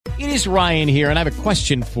It is Ryan here, and I have a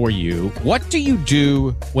question for you. What do you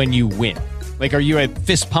do when you win? Like, are you a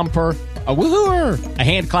fist pumper, a woohooer, a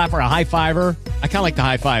hand clapper, a high fiver? I kind of like the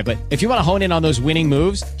high five, but if you want to hone in on those winning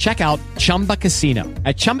moves, check out Chumba Casino.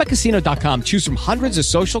 At ChumbaCasino.com, choose from hundreds of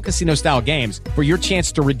social casino-style games for your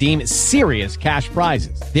chance to redeem serious cash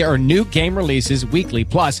prizes. There are new game releases weekly,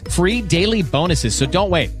 plus free daily bonuses. So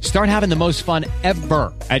don't wait. Start having the most fun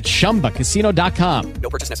ever at ChumbaCasino.com.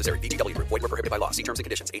 No purchase necessary. VGW Group. Void where prohibited by law. See terms and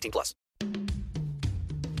conditions. 18 plus.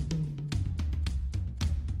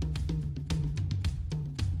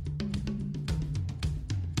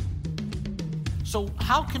 So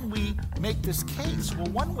how can we make this case? Well,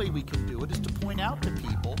 one way we can do it is to point out to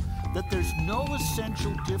people that there's no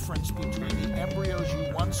essential difference between the embryos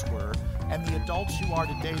you once were and the adults you are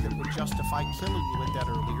today that would justify killing you at that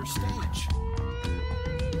earlier stage.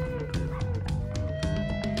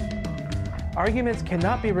 Arguments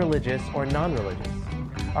cannot be religious or non-religious.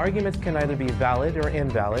 Arguments can either be valid or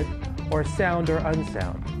invalid, or sound or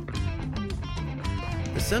unsound.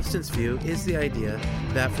 The substance view is the idea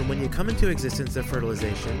that from when you come into existence of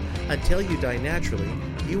fertilization until you die naturally,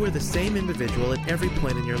 you are the same individual at every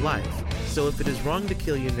point in your life. So if it is wrong to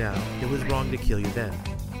kill you now, it was wrong to kill you then.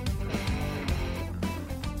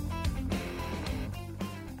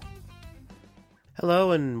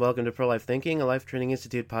 Hello and welcome to Pro-Life Thinking, a Life Training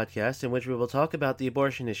Institute podcast in which we will talk about the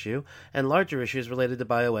abortion issue and larger issues related to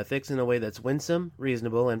bioethics in a way that's winsome,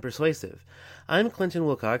 reasonable, and persuasive. I'm Clinton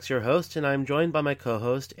Wilcox, your host, and I'm joined by my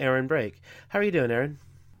co-host, Aaron Brake. How are you doing, Aaron?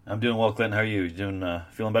 I'm doing well, Clinton. How are you?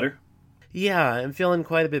 Feeling better? Yeah, I'm feeling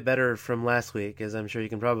quite a bit better from last week, as I'm sure you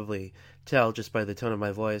can probably tell just by the tone of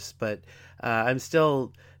my voice, but I'm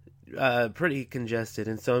still pretty congested,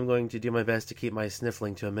 and so I'm going to do my best to keep my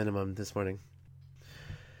sniffling to a minimum this morning.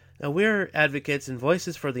 Now, we're advocates and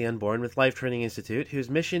voices for the unborn with Life Training Institute,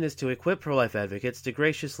 whose mission is to equip pro-life advocates to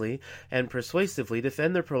graciously and persuasively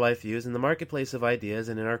defend their pro-life views in the marketplace of ideas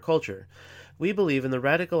and in our culture. We believe in the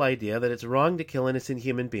radical idea that it's wrong to kill innocent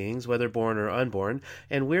human beings, whether born or unborn,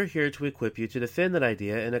 and we're here to equip you to defend that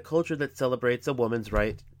idea in a culture that celebrates a woman's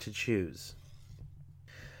right to choose.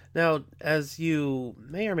 Now, as you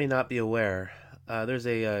may or may not be aware, there's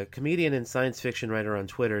a comedian and science fiction writer on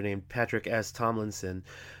Twitter named Patrick S. Tomlinson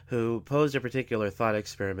who posed a particular thought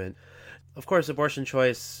experiment. Of course, abortion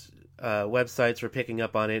choice websites were picking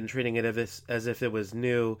up on it and treating it as if it was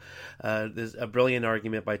new. There's a brilliant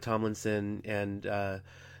argument by Tomlinson and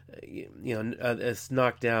this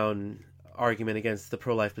knockdown argument against the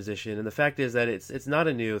pro-life position. And the fact is that it's not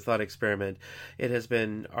a new thought experiment. It has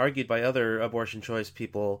been argued by other abortion choice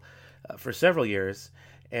people for several years.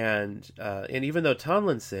 And even though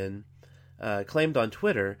Tomlinson claimed on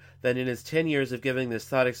Twitter that in his 10 years of giving this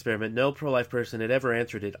thought experiment, no pro-life person had ever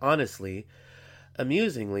answered it honestly,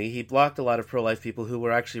 amusingly, he blocked a lot of pro-life people who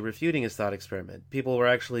were actually refuting his thought experiment. People were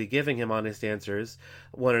actually giving him honest answers,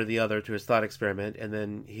 one or the other, to his thought experiment, and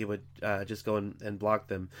then he would just go and block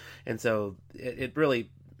them. And so it really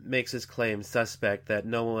makes his claim suspect that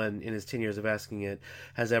no one in his 10 years of asking it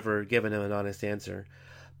has ever given him an honest answer.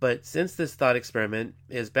 But since this thought experiment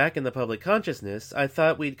is back in the public consciousness, I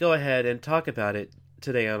thought we'd go ahead and talk about it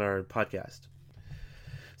today on our podcast.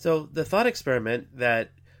 So the thought experiment that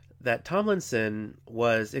Tomlinson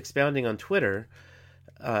was expounding on Twitter,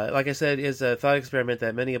 like I said, is a thought experiment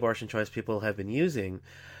that many abortion choice people have been using.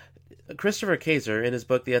 Christopher Kaczor, in his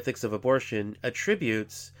book The Ethics of Abortion,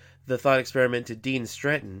 attributes the thought experiment to Dean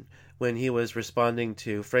Stretton when he was responding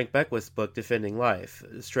to Frank Beckwith's book, Defending Life.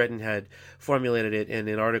 Stretton had formulated it in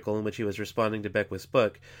an article in which he was responding to Beckwith's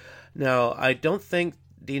book. Now, I don't think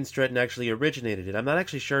Dean Stretton actually originated it. I'm not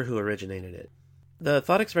actually sure who originated it. The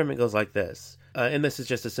thought experiment goes like this, and this is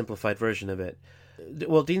just a simplified version of it.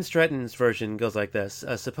 Well, Dean Stretton's version goes like this.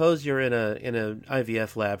 Suppose you're in an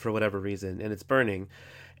IVF lab for whatever reason, and it's burning,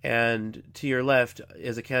 and to your left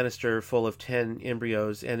is a canister full of 10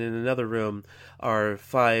 embryos, and in another room are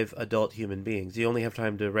 5 adult human beings. You only have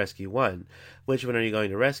time to rescue one. Which one are you going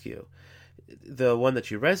to rescue? The one that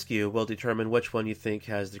you rescue will determine which one you think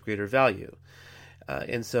has the greater value.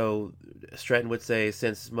 And so Stretton would say,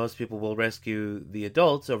 since most people will rescue the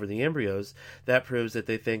adults over the embryos, that proves that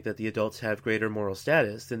they think that the adults have greater moral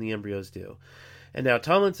status than the embryos do. And now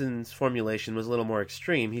Tomlinson's formulation was a little more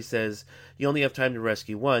extreme. He says, you only have time to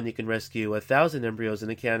rescue one. You can rescue 1,000 embryos in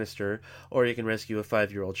a canister, or you can rescue a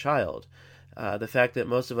 5-year-old child. The fact that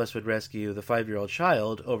most of us would rescue the 5-year-old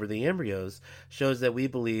child over the embryos shows that we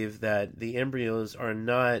believe that the embryos are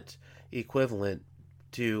not equivalent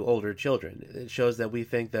to older children. It shows that we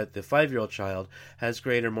think that the 5-year-old child has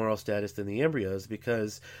greater moral status than the embryos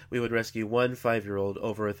because we would rescue one 5-year-old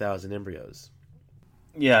over 1,000 embryos.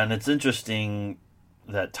 Yeah, and it's interesting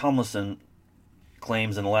that Tomlinson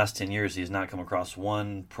claims in the last 10 years he has not come across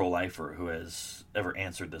one pro-lifer who has ever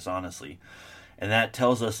answered this honestly. And that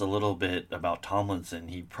tells us a little bit about Tomlinson.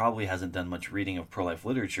 He probably hasn't done much reading of pro-life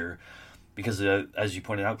literature because, as you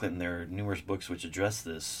pointed out, Clinton, there are numerous books which address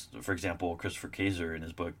this. For example, Christopher Kaser, in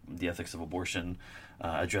his book, The Ethics of Abortion,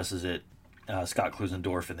 addresses it. Scott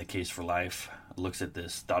Klusendorf, in The Case for Life, looks at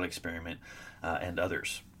this thought experiment, and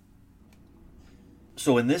others.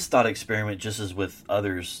 So in this thought experiment, just as with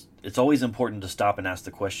others, it's always important to stop and ask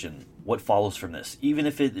the question, what follows from this? Even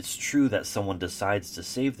if it's true that someone decides to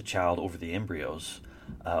save the child over the embryos,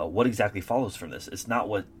 what exactly follows from this? It's not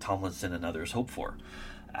what Tomlinson and others hope for.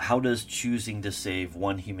 How does choosing to save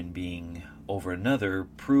one human being over another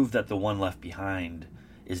prove that the one left behind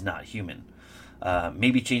is not human?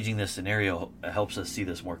 Maybe changing this scenario helps us see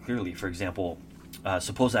this more clearly. For example,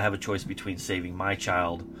 suppose I have a choice between saving my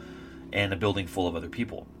child and a building full of other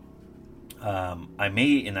people. I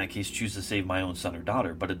may, in that case, choose to save my own son or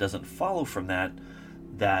daughter, but it doesn't follow from that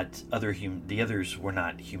the others were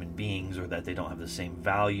not human beings, or that they don't have the same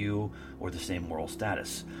value or the same moral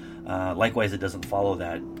status. Likewise, it doesn't follow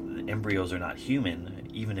that embryos are not human,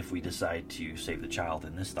 even if we decide to save the child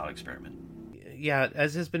in this thought experiment. Yeah,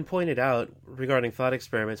 as has been pointed out regarding thought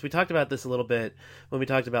experiments, we talked about this a little bit when we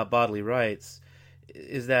talked about bodily rights,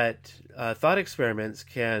 is that thought experiments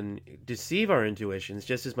can deceive our intuitions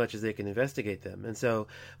just as much as they can investigate them. And so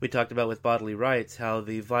we talked about with bodily rights how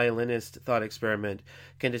the violinist thought experiment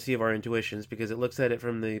can deceive our intuitions because it looks at it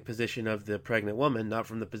from the position of the pregnant woman, not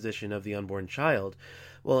from the position of the unborn child.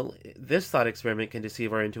 Well, this thought experiment can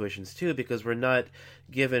deceive our intuitions too because we're not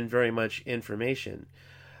given very much information.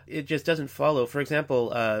 It just doesn't follow. For example,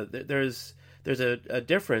 there's a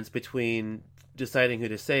difference between deciding who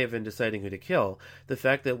to save and deciding who to kill. The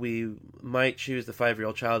fact that we might choose the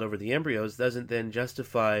 5-year-old child over the embryos doesn't then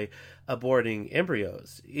justify aborting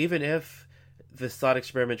embryos. Even if this thought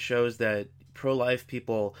experiment shows that pro-life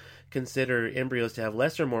people consider embryos to have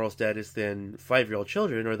lesser moral status than 5-year-old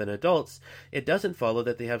children or than adults, it doesn't follow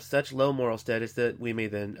that they have such low moral status that we may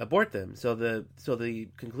then abort them. So the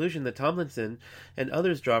conclusion that Tomlinson and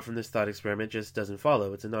others draw from this thought experiment just doesn't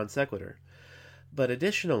follow. It's a non sequitur. But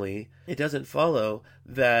additionally, it doesn't follow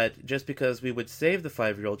that just because we would save the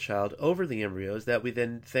 5-year-old child over the embryos, that we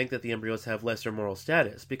then think that the embryos have lesser moral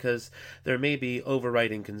status, because there may be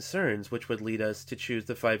overriding concerns which would lead us to choose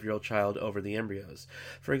the 5-year-old child over the embryos.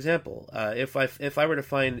 For example, if I were to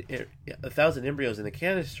find 1,000 embryos in a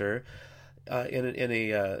canister in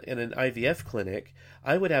an IVF clinic,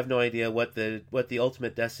 I would have no idea what the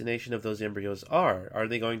ultimate destination of those embryos are. Are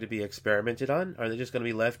they going to be experimented on? Are they just going to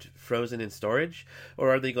be left frozen in storage? Or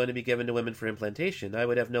are they going to be given to women for implantation? I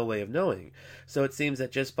would have no way of knowing. So it seems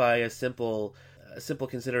that just by a simple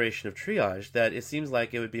consideration of triage, that it seems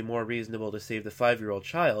like it would be more reasonable to save the 5-year-old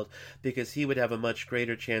child because he would have a much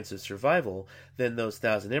greater chance of survival than those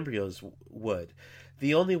 1,000 embryos would.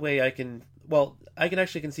 The only way I can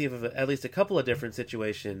actually conceive of at least a couple of different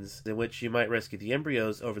situations in which you might rescue the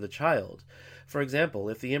embryos over the child. For example,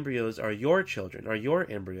 if the embryos are your children, are your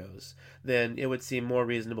embryos, then it would seem more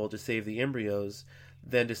reasonable to save the embryos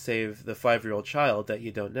than to save the 5-year-old child that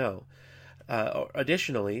you don't know.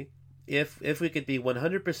 Additionally, if we could be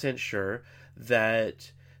 100% sure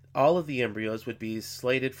that all of the embryos would be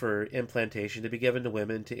slated for implantation to be given to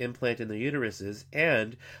women to implant in their uteruses,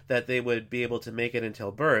 and that they would be able to make it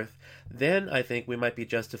until birth, then I think we might be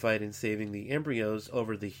justified in saving the embryos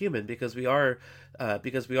over the human because we are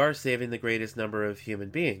saving the greatest number of human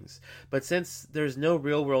beings. But since there's no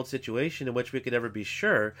real-world situation in which we could ever be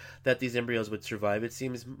sure that these embryos would survive, it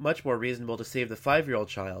seems much more reasonable to save the 5-year-old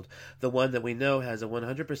child, the one that we know has a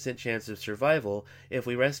 100% chance of survival if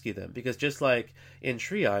we rescue them. Because just like in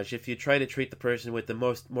triage, if you try to treat the person with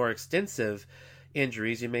the more extensive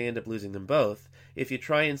injuries, you may end up losing them both. If you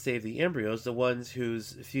try and save the embryos, the ones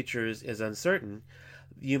whose future is uncertain,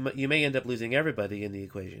 you may end up losing everybody in the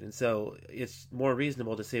equation. And so it's more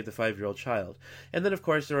reasonable to save the 5-year-old child. And then, of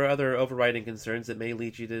course, there are other overriding concerns that may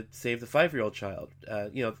lead you to save the 5-year-old child.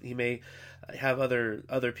 He may have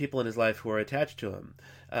other people in his life who are attached to him.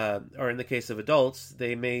 Or in the case of adults,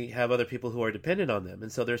 they may have other people who are dependent on them.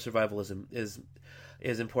 And so their survival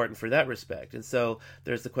is important for that respect. And so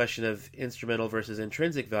there's the question of instrumental versus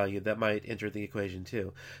intrinsic value that might enter the equation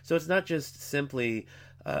too. So it's not just simply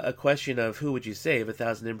a question of who would you save,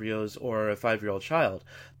 1,000 embryos or a 5-year-old child.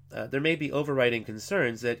 There may be overriding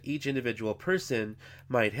concerns that each individual person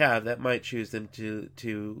might have that might choose them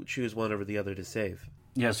to choose one over the other to save.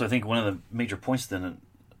 Yeah, so I think one of the major points then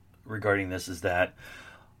regarding this is that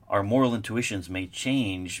our moral intuitions may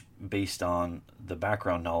change based on the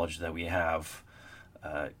background knowledge that we have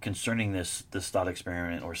concerning this thought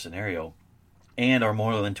experiment or scenario. And our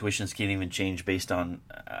moral intuitions can even change based on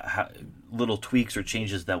little tweaks or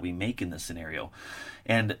changes that we make in this scenario.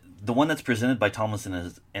 And the one that's presented by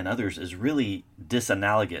Tomlinson and others is really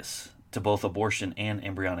disanalogous to both abortion and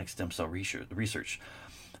embryonic stem cell research.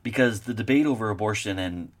 Because the debate over abortion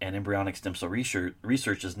and embryonic stem cell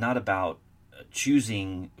research is not about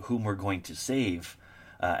choosing whom we're going to save,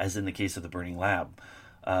 as in the case of the burning lab,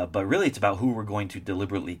 but really it's about who we're going to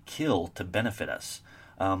deliberately kill to benefit us.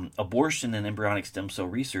 Abortion and embryonic stem cell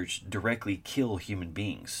research directly kill human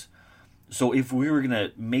beings. So if we were going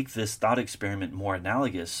to make this thought experiment more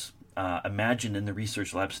analogous, imagine in the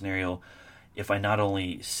research lab scenario, if I not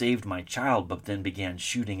only saved my child, but then began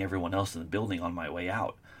shooting everyone else in the building on my way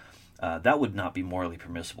out. That would not be morally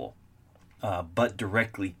permissible. But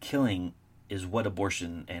directly killing is what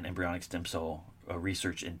abortion and embryonic stem cell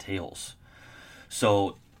research entails.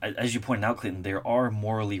 So, as you pointed out, Clinton, there are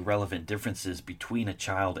morally relevant differences between a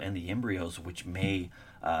child and the embryos, which may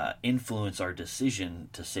influence our decision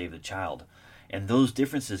to save the child. And those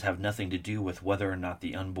differences have nothing to do with whether or not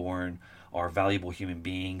the unborn are valuable human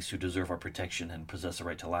beings who deserve our protection and possess a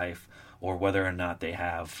right to life, or whether or not they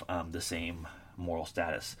have the same moral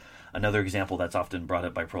status. Another example that's often brought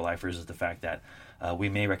up by pro-lifers is the fact that we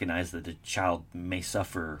may recognize that the child may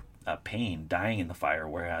suffer pain dying in the fire,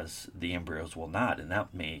 whereas the embryos will not, and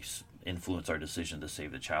that may influence our decision to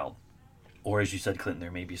save the child. Or, as you said, Clinton, there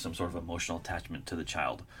may be some sort of emotional attachment to the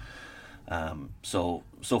child. So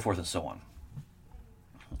forth and so on.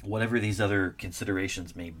 Whatever these other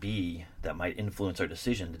considerations may be that might influence our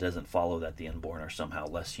decision, it doesn't follow that the unborn are somehow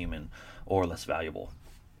less human or less valuable.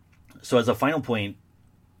 So as a final point,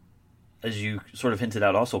 as you sort of hinted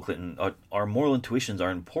out also, Clinton, our moral intuitions are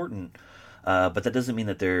important, but that doesn't mean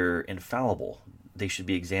that they're infallible. They should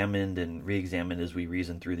be examined and re-examined as we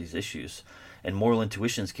reason through these issues. And moral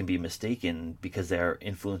intuitions can be mistaken because they are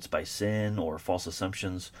influenced by sin or false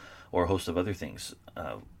assumptions or a host of other things.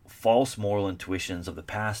 False moral intuitions of the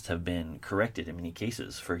past have been corrected in many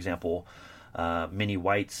cases. For example, many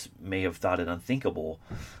whites may have thought it unthinkable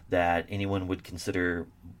that anyone would consider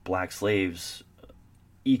black slaves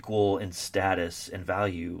equal in status and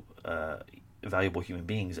value, valuable human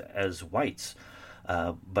beings as whites.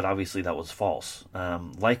 But obviously that was false.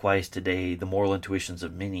 Likewise, today, the moral intuitions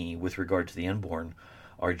of many with regard to the unborn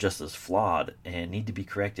are just as flawed and need to be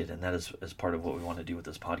corrected, and that is as part of what we want to do with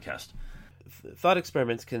this podcast. Thought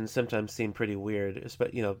experiments can sometimes seem pretty weird,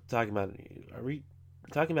 talking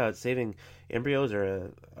about saving embryos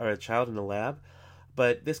or a child in the lab.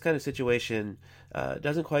 But this kind of situation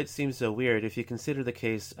doesn't quite seem so weird if you consider the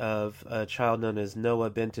case of a child known as Noah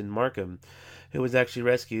Benton Markham, who was actually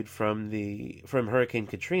rescued from Hurricane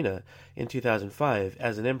Katrina in 2005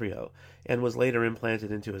 as an embryo and was later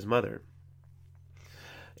implanted into his mother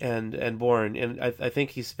and born. And I think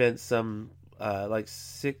he spent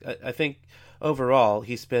overall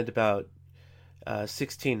he spent about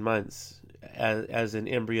 16 months as an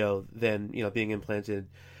embryo than being implanted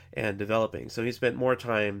and developing. So he spent more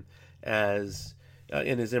time as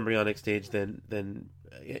in his embryonic stage than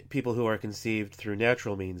people who are conceived through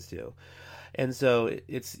natural means do. And so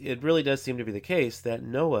it really does seem to be the case that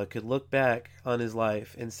Noah could look back on his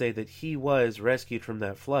life and say that he was rescued from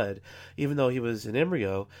that flood, even though he was an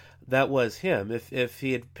embryo. That was him. If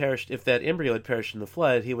that embryo had perished in the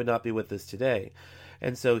flood, he would not be with us today.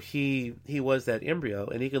 And so he was that embryo,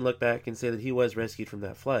 and he can look back and say that he was rescued from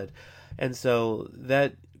that flood. And so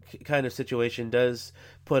that kind of situation does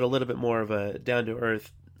put a little bit more of a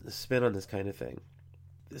down-to-earth spin on this kind of thing.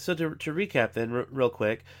 So to recap then, real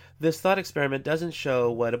quick, this thought experiment doesn't show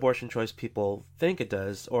what abortion choice people think it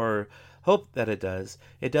does or hope that it does.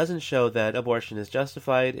 It doesn't show that abortion is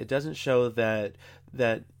justified. It doesn't show that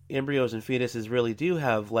embryos and fetuses really do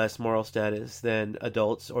have less moral status than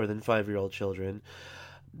adults or than 5-year-old children,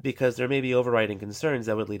 because there may be overriding concerns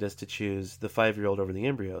that would lead us to choose the 5-year-old over the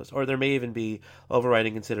embryos, or there may even be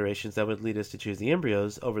overriding considerations that would lead us to choose the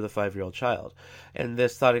embryos over the 5-year-old child. And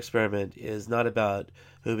this thought experiment is not about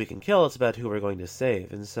who we can kill, it's about who we're going to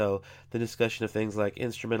save. And so the discussion of things like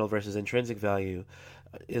instrumental versus intrinsic value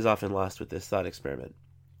is often lost with this thought experiment.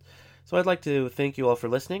 So I'd like to thank you all for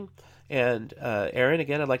listening. And Aaron,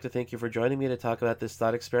 again, I'd like to thank you for joining me to talk about this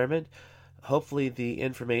thought experiment. Hopefully the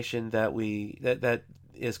information that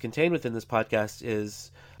is contained within this podcast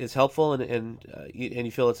is helpful and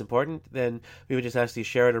you feel it's important, then we would just ask you to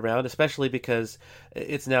share it around, especially because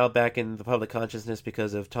it's now back in the public consciousness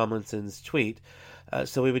because of Tomlinson's tweet.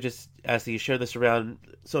 So we would just ask that you share this around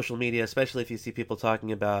social media, especially if you see people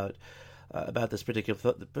talking about about this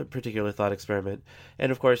particular thought experiment.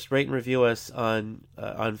 And of course, rate and review us on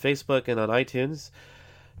Facebook and on iTunes.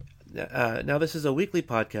 Now, this is a weekly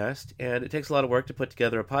podcast, and it takes a lot of work to put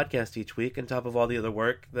together a podcast each week on top of all the other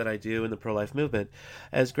work that I do in the pro-life movement.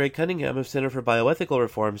 As Greg Cunningham of Center for Bioethical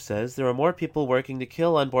Reform says, there are more people working to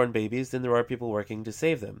kill unborn babies than there are people working to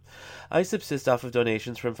save them. I subsist off of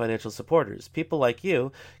donations from financial supporters. People like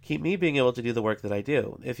you keep me being able to do the work that I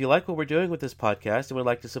do. If you like what we're doing with this podcast and would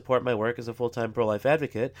like to support my work as a full-time pro-life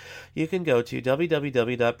advocate, you can go to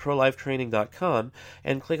www.prolifetraining.com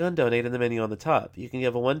and click on Donate in the menu on the top. You can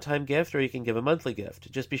give a one-time gift, or you can give a monthly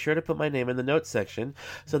gift. Just be sure to put my name in the notes section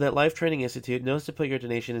so that Life Training Institute knows to put your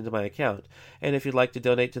donation into my account. And if you'd like to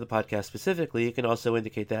donate to the podcast specifically, you can also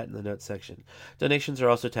indicate that in the notes section. Donations are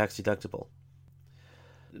also tax deductible.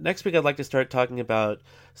 Next week, I'd like to start talking about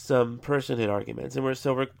some personhood arguments, and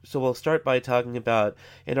we'll start by talking about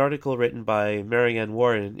an article written by Marianne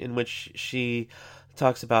Warren, in which she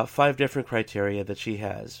talks about 5 different criteria that she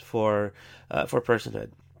has for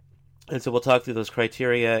personhood. And so we'll talk through those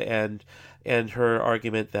criteria and her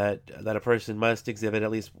argument that a person must exhibit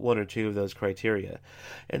at least 1 or 2 of those criteria.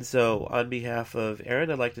 And so on behalf of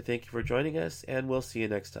Aaron, I'd like to thank you for joining us, and we'll see you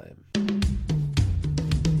next time.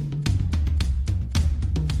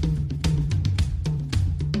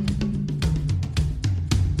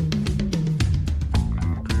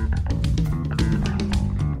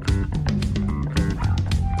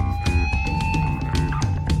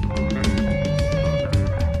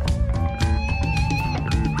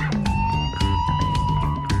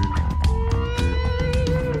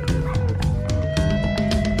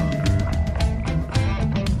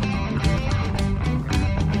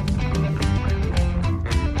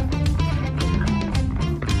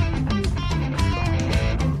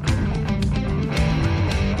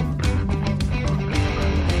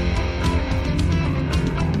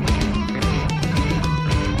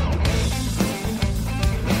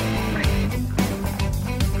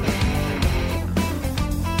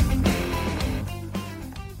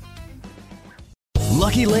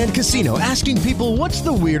 Lucky Land Casino, asking people, what's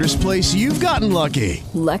the weirdest place you've gotten lucky?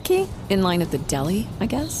 Lucky? In line at the deli, I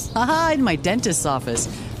guess? Aha, in my dentist's office.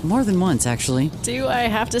 More than once, actually. Do I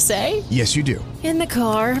have to say? Yes, you do. In the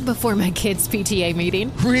car before my kids' PTA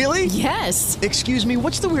meeting. Really? Yes. Excuse me,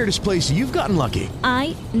 what's the weirdest place you've gotten lucky?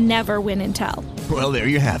 I never win and tell. Well, there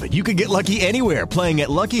you have it. You can get lucky anywhere, playing at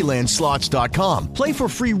LuckyLandSlots.com. Play for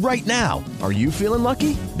free right now. Are you feeling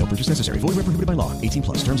lucky? No purchase necessary. Void where prohibited by law.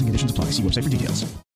 18+. Terms and conditions apply. See website for details.